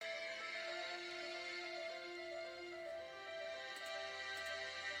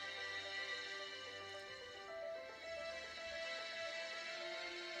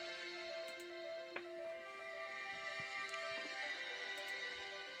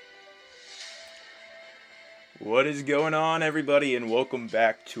What is going on, everybody, and welcome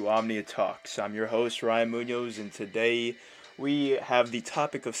back to Omnia Talks. I'm your host, Ryan Munoz, and today we have the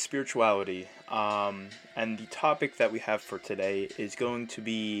topic of spirituality. And the topic that we have for today is going to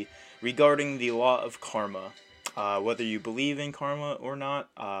be regarding the law of karma. Whether you believe in karma or not,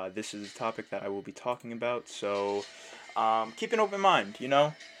 this is a topic that I will be talking about. So keep an open mind,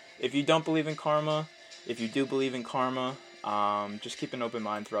 If you don't believe in karma, if you do believe in karma, just keep an open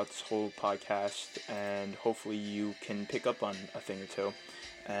mind throughout this whole podcast, and hopefully you can pick up on a thing or two.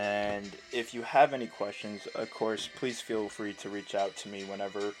 And if you have any questions, of course, please feel free to reach out to me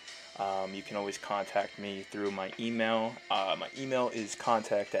whenever. You can always contact me through my email. My email is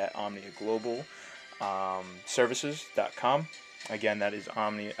contact@omniaglobalservices.com. Again, that is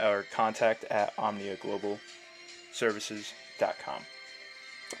contact@omniaglobalservices.com.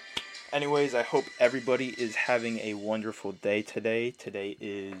 Anyways, I hope everybody is having a wonderful day today. Today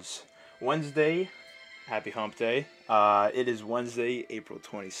is Wednesday. Happy Hump Day. It is Wednesday, April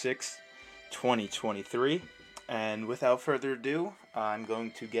 26th, 2023. And without further ado, I'm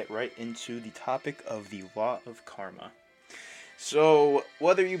going to get right into the topic of the law of karma. So,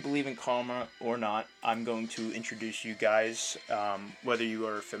 whether you believe in karma or not, I'm going to introduce you guys, whether you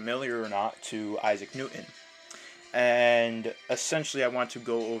are familiar or not, to Isaac Newton. And essentially I want to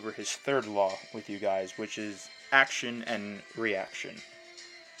go over his third law with you guys, which is action and reaction.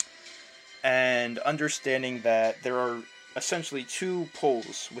 And understanding that there are essentially two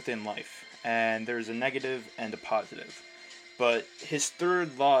poles within life, and there's a negative and a positive. But his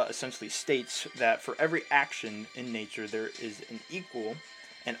third law essentially states that for every action in nature there is an equal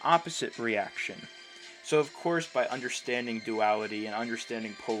and opposite reaction. So of course, by understanding duality and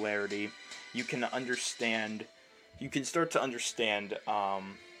understanding polarity, you can start to understand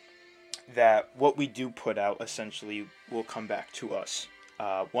that what we do put out essentially will come back to us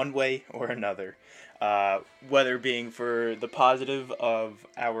one way or another, whether being for the positive of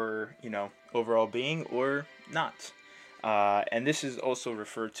our overall being or not. And this is also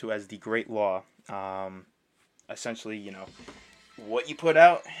referred to as the Great Law. Essentially, what you put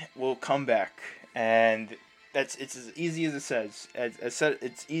out will come back, and it's as easy as it says. As said,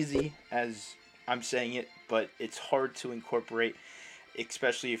 it's easy as I'm saying it, but it's hard to incorporate,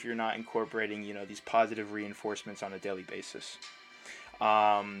 especially if you're not incorporating, these positive reinforcements on a daily basis.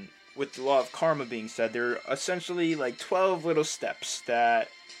 With the law of karma being said, there are essentially like 12 little steps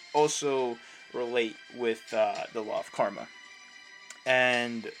that also relate with the law of karma.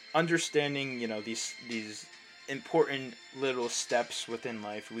 And understanding, these important little steps within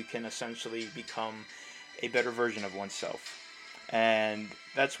life, we can essentially become a better version of oneself. And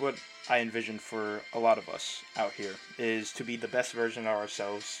that's what I envision for a lot of us out here, is to be the best version of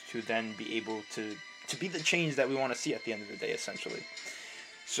ourselves, to then be able to be the change that we want to see at the end of the day, essentially.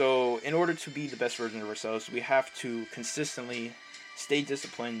 So in order to be the best version of ourselves, we have to consistently stay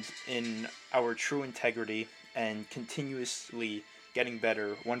disciplined in our true integrity and continuously getting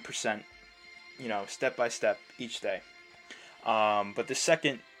better 1%, step by step each day. But the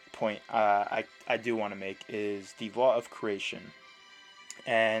second point I do want to make is the law of creation.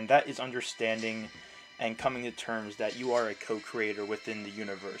 And that is understanding and coming to terms that you are a co-creator within the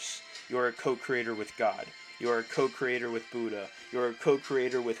universe. You are a co-creator with God. You are a co-creator with Buddha. You are a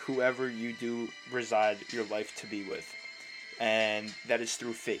co-creator with whoever you do reside your life to be with. And that is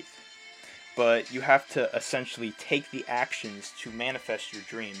through faith. But you have to essentially take the actions to manifest your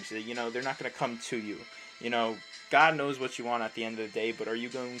dreams. They're not going to come to you. God knows what you want at the end of the day, but are you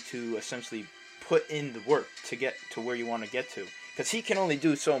going to essentially put in the work to get to where you want to get to? Because he can only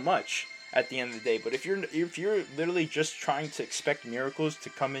do so much at the end of the day. But if you're literally just trying to expect miracles to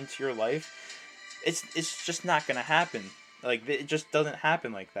come into your life, it's just not gonna happen. Like, it just doesn't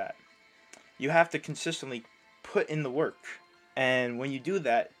happen like that. You have to consistently put in the work, and when you do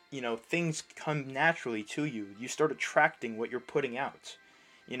that, things come naturally to you. You start attracting what you're putting out.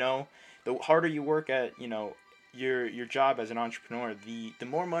 The harder you work at your job as an entrepreneur, the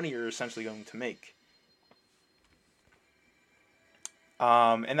more money you're essentially going to make.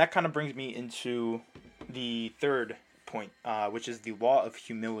 And that kind of brings me into the third point, which is the law of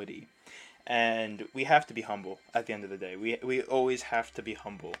humility. And we have to be humble at the end of the day. We always have to be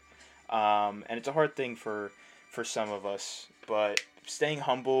humble. And it's a hard thing for some of us, but staying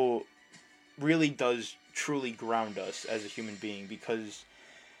humble really does truly ground us as a human being, because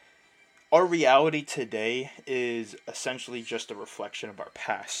our reality today is essentially just a reflection of our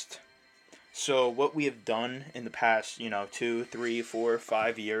past. So what we have done in the past, 2, 3, 4,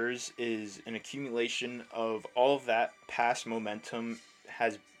 5 years is an accumulation of all of that past momentum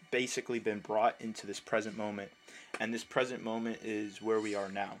has basically been brought into this present moment. And this present moment is where we are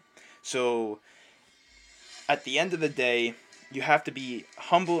now. So At the end of the day, you have to be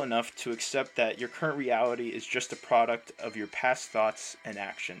humble enough to accept that your current reality is just a product of your past thoughts and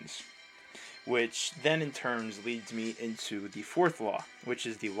actions. Which then in turns leads me into the fourth law, which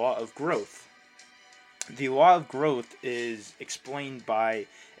is the law of growth. The law of growth is explained by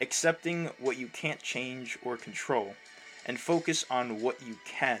accepting what you can't change or control and focus on what you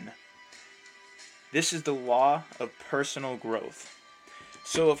can. This is the law of personal growth.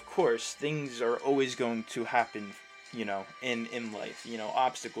 So of course, things are always going to happen, in life.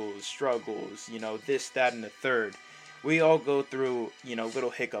 Obstacles, struggles, this, that, and the third. We all go through, little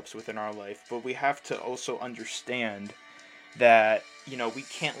hiccups within our life, but we have to also understand that, we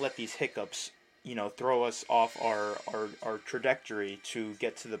can't let these hiccups, throw us off our trajectory to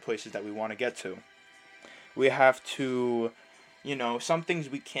get to the places that we want to get to. We have to, some things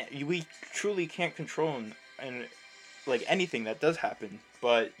we truly can't control, and like anything that does happen,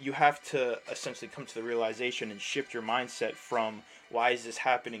 but you have to essentially come to the realization and shift your mindset from why is this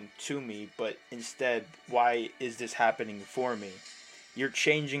happening to me, but instead, why is this happening for me? You're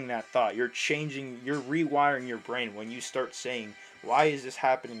changing that thought. You're rewiring your brain when you start saying, why is this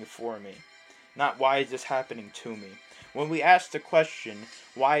happening for me? Not why is this happening to me? When we ask the question,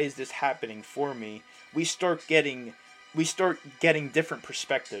 why is this happening for me? We start getting different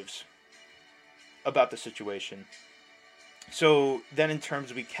perspectives about the situation. So then in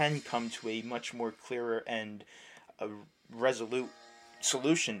terms we can come to a much more clearer and a resolute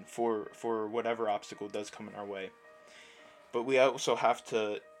solution for whatever obstacle does come in our way. But we also have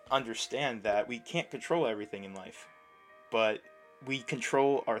to understand that we can't control everything in life. But we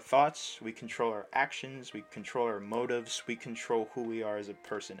control our thoughts, we control our actions, we control our motives, we control who we are as a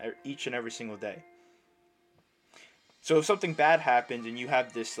person each and every single day. So if something bad happens and you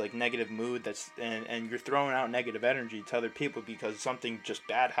have this like negative mood and you're throwing out negative energy to other people because something just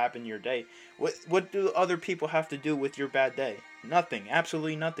bad happened in your day, what do other people have to do with your bad day? Nothing,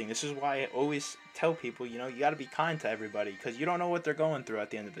 absolutely nothing. This is why I always tell people, you got to be kind to everybody because you don't know what they're going through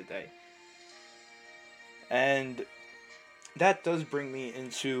at the end of the day. And that does bring me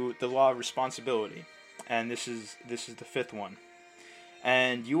into the law of responsibility, and this is the fifth one.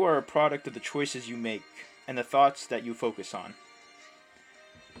 And you are a product of the choices you make and the thoughts that you focus on.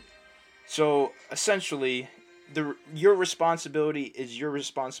 So essentially, your responsibility is your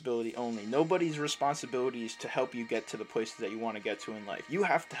responsibility only. Nobody's responsibility is to help you get to the places that you want to get to in life. You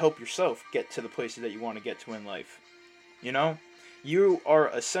have to help yourself get to the places that you want to get to in life. You are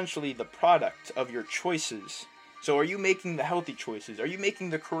essentially the product of your choices. So are you making the healthy choices? Are you making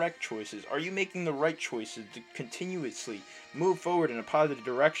the correct choices? Are you making the right choices to continuously move forward in a positive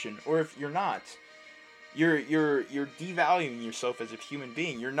direction? Or if you're not, you're devaluing yourself as a human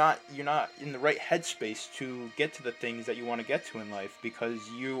being. You're not in the right headspace to get to the things that you want to get to in life because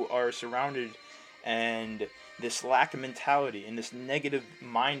you are surrounded and this lack of mentality and this negative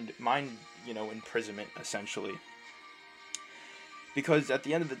mind imprisonment essentially. Because at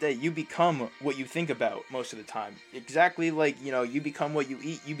the end of the day, you become what you think about most of the time. Exactly like, you become what you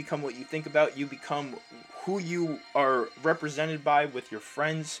eat, you become what you think about, you become who you are represented by with your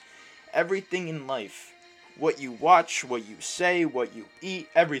friends. Everything in life, what you watch, what you say, what you eat,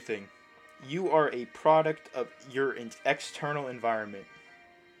 everything. You are a product of your external environment.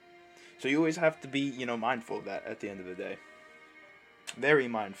 So you always have to be, mindful of that at the end of the day. Very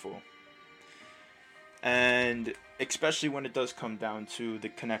mindful. And especially when it does come down to the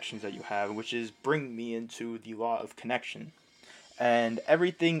connections that you have, which is bring me into the law of connection. And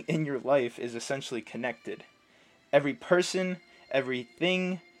everything in your life is essentially connected. Every person,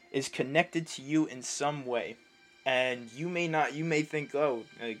 everything is connected to you in some way. And you may think, oh,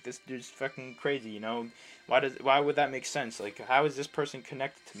 like this dude's fucking crazy, why would that make sense? Like, how is this person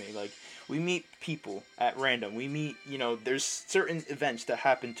connected to me? Like, we meet people at random. We meet, there's certain events that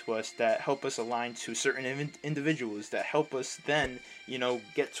happen to us that help us align to certain individuals that help us then,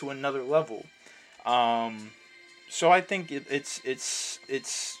 get to another level. So I think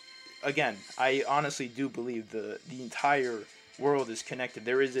it's again, I honestly do believe the entire world is connected.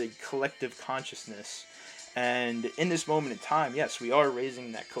 There is a collective consciousness. And in this moment in time, yes, we are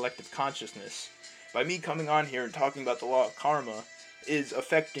raising that collective consciousness. By me coming on here and talking about the law of karma is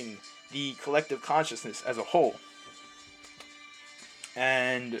affecting the collective consciousness as a whole.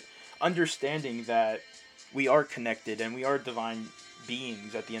 And understanding that we are connected and we are divine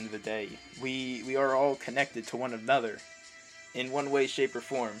beings at the end of the day. We are all connected to one another in one way, shape, or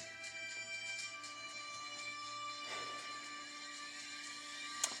form.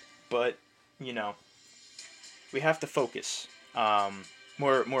 But, we have to focus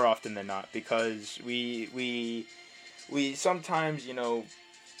more often than not because we sometimes,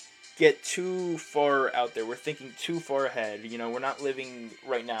 get too far out there. We're thinking too far ahead. We're not living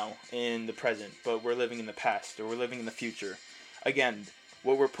right now in the present, but we're living in the past, or we're living in the future. Again,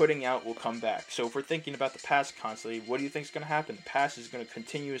 what we're putting out will come back. So if we're thinking about the past constantly, what do you think is going to happen? The past is going to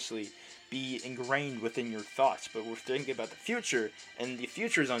continuously be ingrained within your thoughts. But we're thinking about the future, and the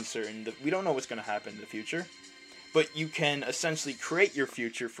future is uncertain. We don't know what's going to happen in the future. But you can essentially create your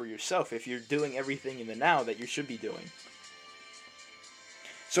future for yourself if you're doing everything in the now that you should be doing.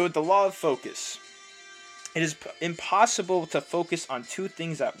 So with the law of focus, it is impossible to focus on two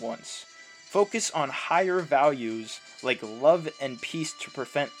things at once. Focus on higher values like love and peace to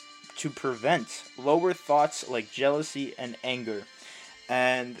prevent lower thoughts like jealousy and anger.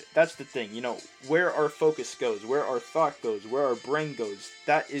 And that's the thing, where our focus goes, where our thought goes, where our brain goes,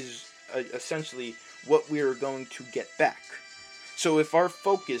 that is essentially what we are going to get back. So if our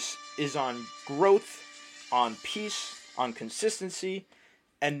focus is on growth, on peace, on consistency,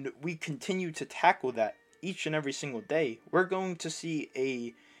 and we continue to tackle that each and every single day, we're going to see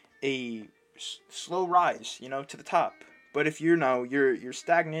a slow rise, to the top. But if you're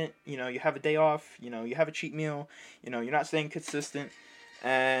stagnant, you have a day off, you have a cheat meal, you're not staying consistent,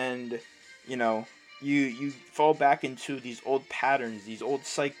 and you fall back into these old patterns, these old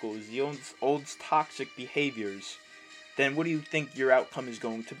cycles, the old toxic behaviors, then what do you think your outcome is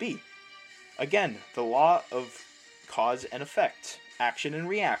going to be? Again, the law of cause and effect, action and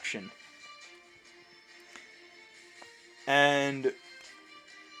reaction. And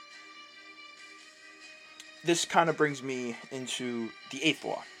this kind of brings me into the eighth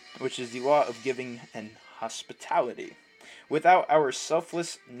law, which is the law of giving and hospitality. Without our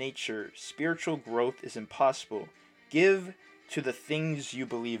selfless nature, spiritual growth is impossible. Give to the things you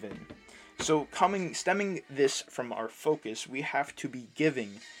believe in. So stemming this from our focus, we have to be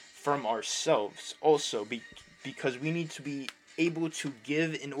giving from ourselves also, because we need to be able to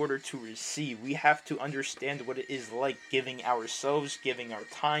give in order to receive. We have to understand what it is like giving ourselves, giving our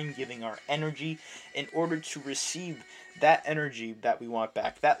time, giving our energy in order to receive that energy that we want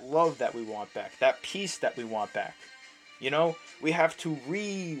back, that love that we want back, that peace that we want back. We have to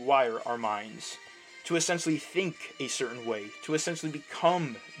rewire our minds to essentially think a certain way, to essentially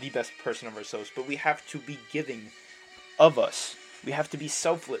become the best person of ourselves, but we have to be giving of us. We have to be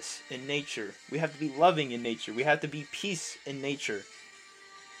selfless in nature. We have to be loving in nature. We have to be peace in nature.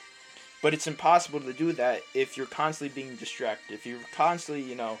 But it's impossible to do that if you're constantly being distracted, if you're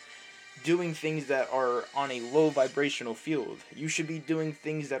constantly, doing things that are on a low vibrational field. You should be doing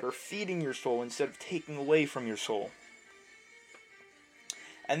things that are feeding your soul instead of taking away from your soul.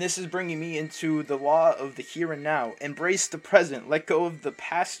 And this is bringing me into the law of the here and now. Embrace the present. Let go of the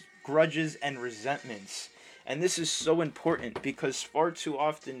past grudges and resentments. And this is so important because far too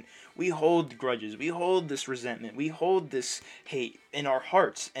often we hold grudges, we hold this resentment, we hold this hate in our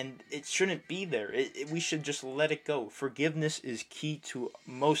hearts, and it shouldn't be there. We should just let it go. Forgiveness is key to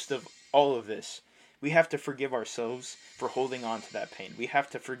most of all of this. We have to forgive ourselves for holding on to that pain. We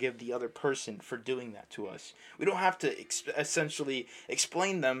have to forgive the other person for doing that to us. We don't have to essentially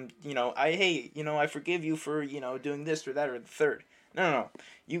explain them, I forgive you for, doing this or that or the third. No.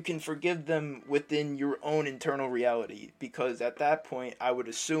 You can forgive them within your own internal reality, because at that point, I would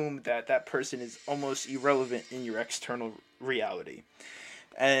assume that person is almost irrelevant in your external reality.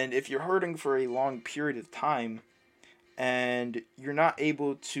 And if you're hurting for a long period of time, and you're not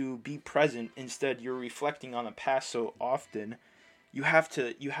able to be present, instead you're reflecting on the past so often, you have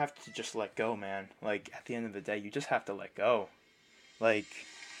to just let go, man. Like, at the end of the day, you just have to let go. Like,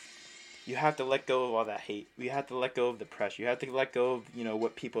 you have to let go of all that hate. You have to let go of the pressure. You have to let go of,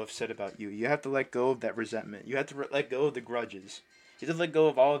 what people have said about you. You have to let go of that resentment. You have to let go of the grudges. You have to let go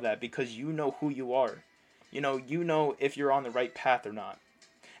of all of that, because you know who you are. You know if you're on the right path or not.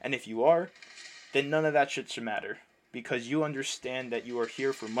 And if you are, then none of that shit should matter, because you understand that you are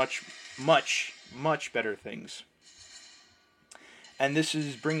here for much, much, much better things. And this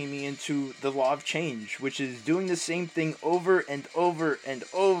is bringing me into the law of change, which is doing the same thing over and over and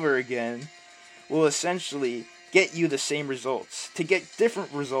over again will essentially get you the same results. To get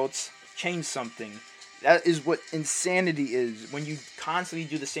different results, change something. That is what insanity is. When you constantly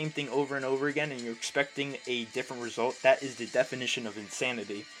do the same thing over and over again and you're expecting a different result, that is the definition of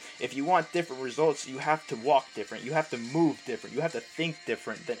insanity. If you want different results, you have to walk different. You have to move different. You have to think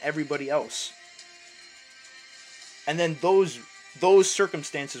different than everybody else. And then those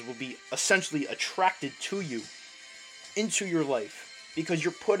circumstances will be essentially attracted to you, into your life, because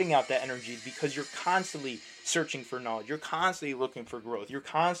you're putting out that energy, because you're constantly searching for knowledge. You're constantly looking for growth. You're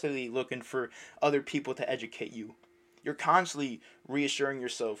constantly looking for other people to educate you. You're constantly reassuring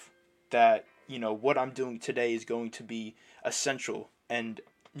yourself that, what I'm doing today is going to be essential, and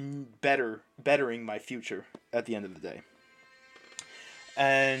bettering my future at the end of the day.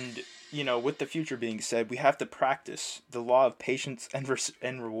 And, with the future being said, we have to practice the law of patience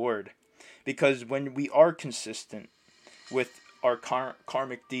and reward. Because when we are consistent with our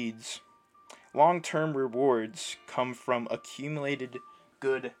karmic deeds, long-term rewards come from accumulated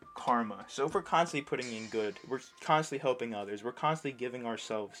good karma. So if we're constantly putting in good, we're constantly helping others, we're constantly giving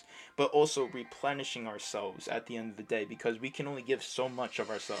ourselves, but also replenishing ourselves at the end of the day, because we can only give so much of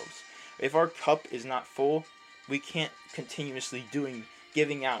ourselves. If our cup is not full, we can't continuously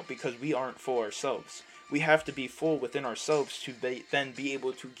giving out, because we aren't full ourselves. We have to be full within ourselves to then be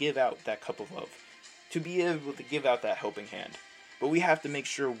able to give out that cup of love, to be able to give out that helping hand. But we have to make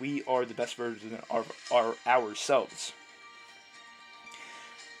sure we are the best version of ourselves.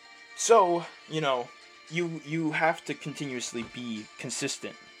 So, you have to continuously be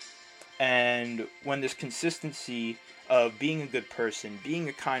consistent. And when this consistency of being a good person, being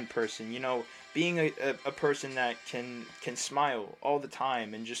a kind person, being a person that can smile all the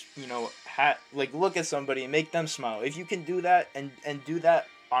time and just, look at somebody and make them smile. If you can do that and do that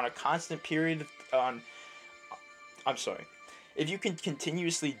on a constant period if you can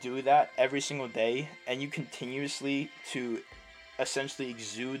continuously do that every single day, and you continuously to essentially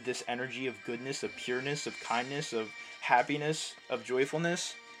exude this energy of goodness, of pureness, of kindness, of happiness, of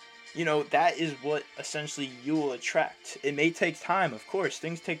joyfulness, that is what essentially you will attract. It may take time, of course.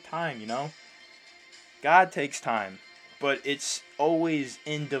 Things take time, God takes time. But it's always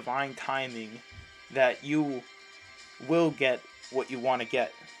in divine timing that you will get what you want to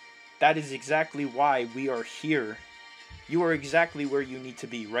get. That is exactly why we are here. You are exactly where you need to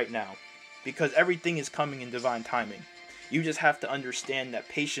be right now, because everything is coming in divine timing. You just have to understand that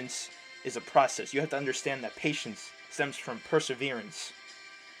patience is a process. You have to understand that patience stems from perseverance.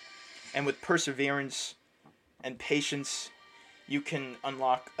 And with perseverance and patience, you can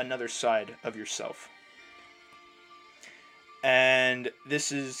unlock another side of yourself. And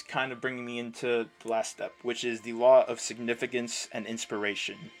this is kind of bringing me into the last step, which is the law of significance and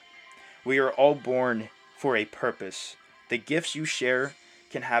inspiration. We are all born for a purpose. The gifts you share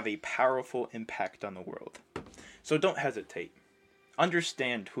can have a powerful impact on the world. So don't hesitate.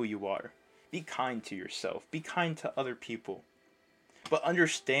 Understand who you are. Be kind to yourself. Be kind to other people. But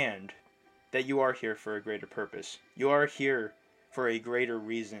understand that you are here for a greater purpose. You are here for a greater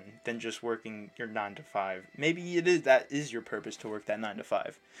reason than just working your 9 to 5. Maybe that is your purpose, to work that 9 to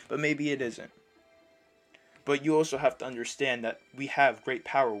 5. But maybe it isn't. But you also have to understand that we have great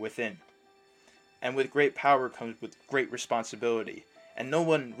power within. And with great power comes with great responsibility. And no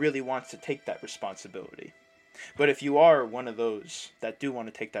one really wants to take that responsibility. But if you are one of those that do want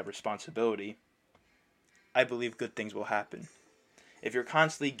to take that responsibility, I believe good things will happen. If you're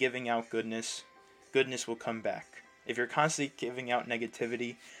constantly giving out goodness, goodness will come back. If you're constantly giving out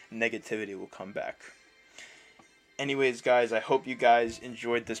negativity, negativity will come back. Anyways, guys, I hope you guys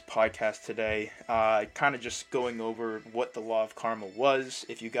enjoyed this podcast today. Kind of just going over what the law of karma was.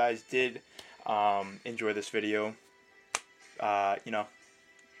 If you guys did enjoy this video,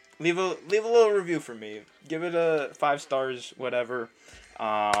 leave a little review for me. Give it a 5 stars, whatever.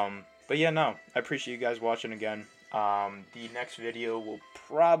 But yeah, no, I appreciate you guys watching again. The next video will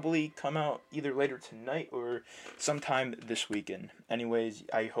probably come out either later tonight or sometime this weekend. Anyways,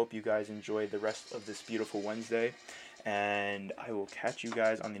 I hope you guys enjoy the rest of this beautiful Wednesday, and I will catch you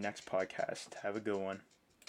guys on the next podcast. Have a good one.